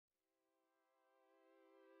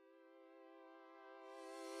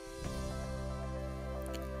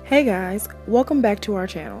Hey guys, welcome back to our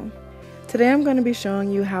channel. Today I'm going to be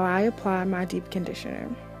showing you how I apply my deep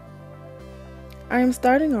conditioner. I am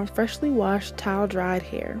starting on freshly washed towel dried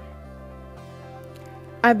hair.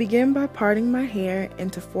 I begin by parting my hair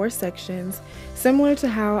into 4 sections, similar to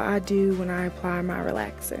how I do when I apply my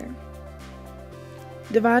relaxer.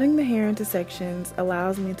 Dividing the hair into sections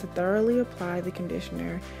allows me to thoroughly apply the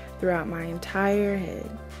conditioner throughout my entire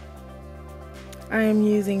head. I am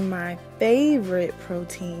using my favorite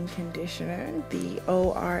protein conditioner, the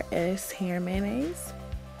ORS Hair Mayonnaise.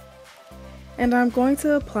 And I'm going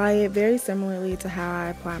to apply it very similarly to how I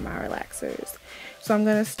apply my relaxers. So I'm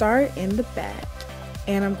going to start in the back,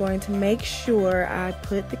 and I'm going to make sure I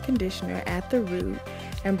put the conditioner at the root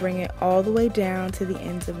and bring it all the way down to the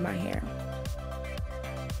ends of my hair.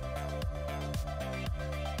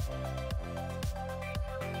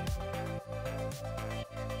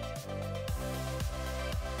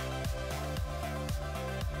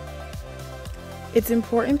 It's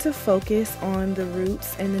important to focus on the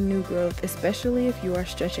roots and the new growth, especially if you are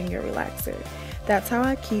stretching your relaxer. That's how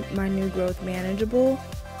I keep my new growth manageable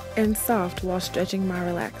and soft while stretching my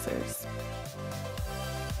relaxers.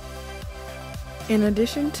 In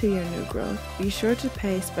addition to your new growth, be sure to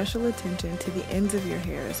pay special attention to the ends of your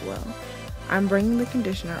hair as well. I'm bringing the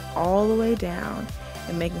conditioner all the way down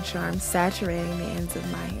and making sure I'm saturating the ends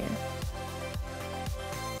of my hair.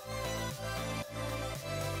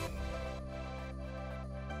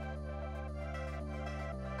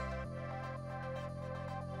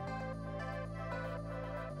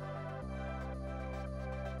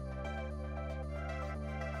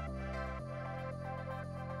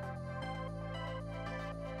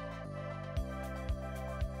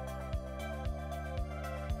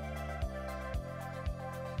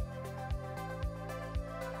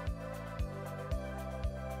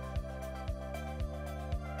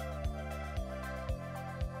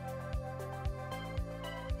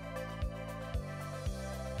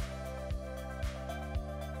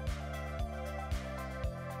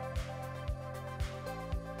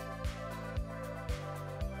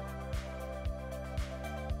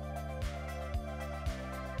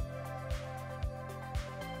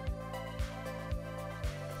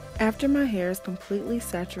 After my hair is completely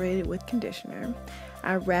saturated with conditioner,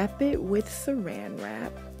 I wrap it with saran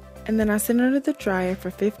wrap, and then I send it under the dryer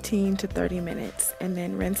for 15 to 30 minutes and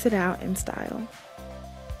then rinse it out in style.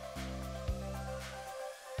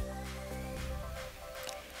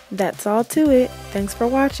 That's all to it. Thanks for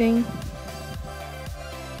watching.